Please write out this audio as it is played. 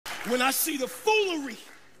When I see the foolery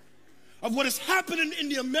of what is happening in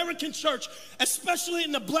the American church, especially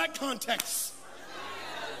in the black context,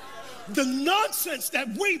 the nonsense that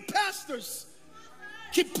we pastors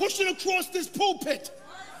keep pushing across this pulpit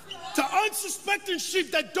to unsuspecting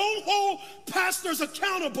sheep that don't hold pastors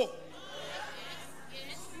accountable.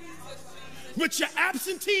 With your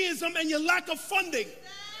absenteeism and your lack of funding,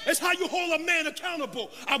 it's how you hold a man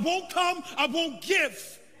accountable. I won't come, I won't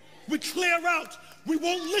give. We clear out. We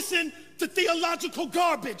won't listen to theological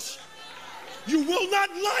garbage. You will not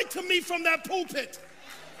lie to me from that pulpit.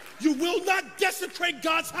 You will not desecrate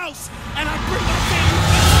God's house. And I bring my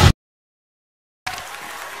family.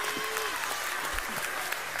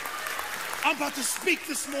 I'm about to speak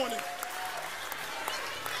this morning.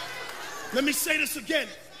 Let me say this again.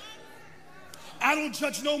 I don't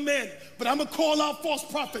judge no man, but I'm going to call out false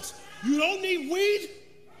prophets. You don't need weed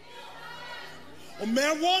or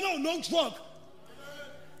marijuana or no drug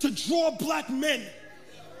to draw black men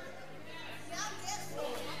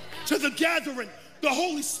to the gathering. The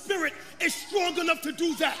Holy Spirit is strong enough to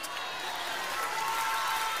do that.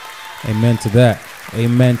 Amen to that.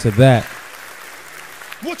 Amen to that.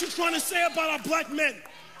 What you trying to say about our black men?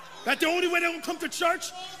 That the only way they're going to come to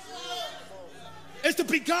church is to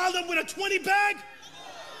beguile them with a 20 bag?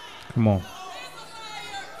 Come on.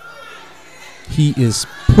 He is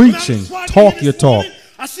preaching. Talk your talk.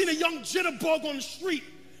 I seen a young jitterbug on the street.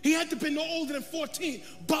 He had to be no older than 14,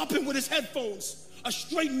 bopping with his headphones. A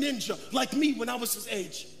straight ninja like me when I was his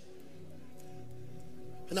age.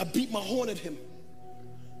 And I beat my horn at him.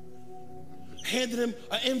 Handed him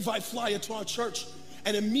an invite flyer to our church.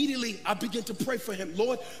 And immediately I began to pray for him.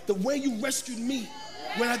 Lord, the way you rescued me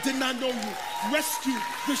when I did not know you, rescue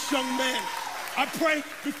this young man. I pray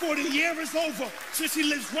before the year is over, since he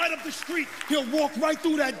lives right up the street, he'll walk right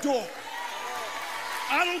through that door.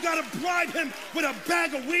 I don't got to bribe him with a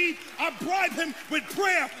bag of weed. I bribe him with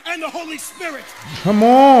prayer and the Holy Spirit. Come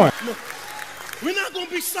on. Look, we're not going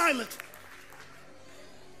to be silent.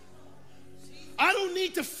 I don't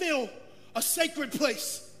need to fill a sacred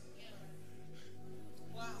place.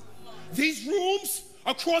 These rooms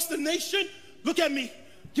across the nation, look at me.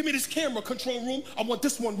 Give me this camera, control room. I want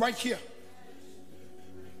this one right here.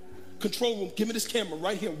 Control room, give me this camera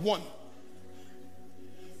right here, one.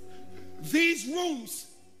 These rooms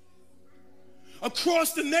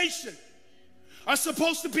across the nation are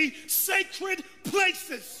supposed to be sacred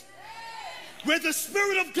places where the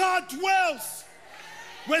Spirit of God dwells,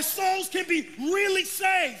 where souls can be really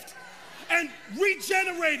saved and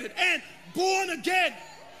regenerated and born again,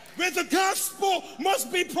 where the gospel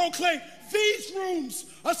must be proclaimed. These rooms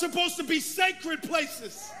are supposed to be sacred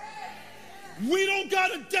places. We don't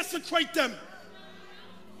got to desecrate them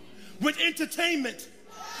with entertainment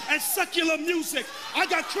and secular music. I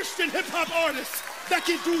got Christian hip-hop artists that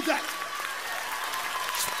can do that.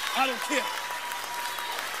 I don't care.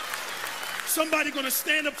 Somebody gonna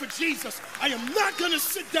stand up for Jesus. I am not gonna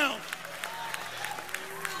sit down.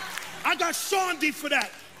 I got Sean D for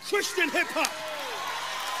that. Christian hip-hop.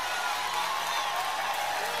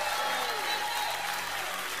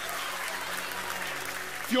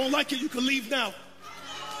 If you don't like it, you can leave now.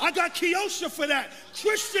 I got Kiosha for that.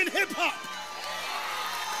 Christian hip-hop.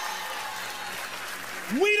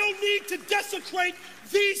 We don't need to desecrate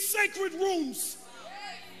these sacred rooms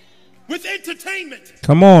with entertainment.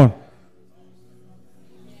 Come on.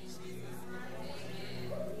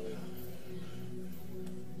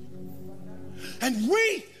 And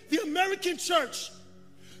we, the American church,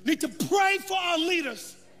 need to pray for our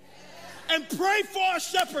leaders and pray for our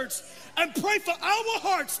shepherds and pray for our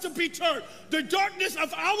hearts to be turned. The darkness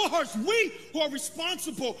of our hearts, we who are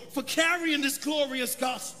responsible for carrying this glorious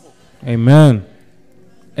gospel. Amen.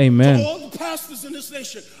 Amen. To all the pastors in this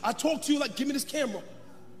nation, I talk to you like, give me this camera,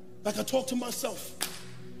 like I talk to myself.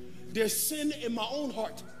 There's sin in my own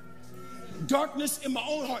heart, darkness in my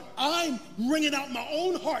own heart. I'm wringing out my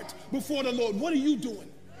own heart before the Lord. What are you doing?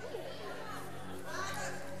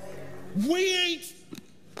 We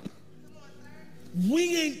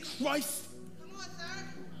ain't Christ.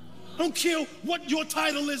 I don't care what your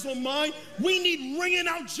title is or mine. We need ringing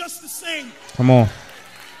out just the same. Come on.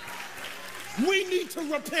 We need to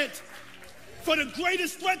repent. For the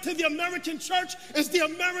greatest threat to the American church is the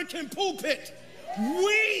American pulpit.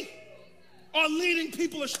 We are leading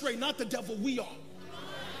people astray, not the devil. We are.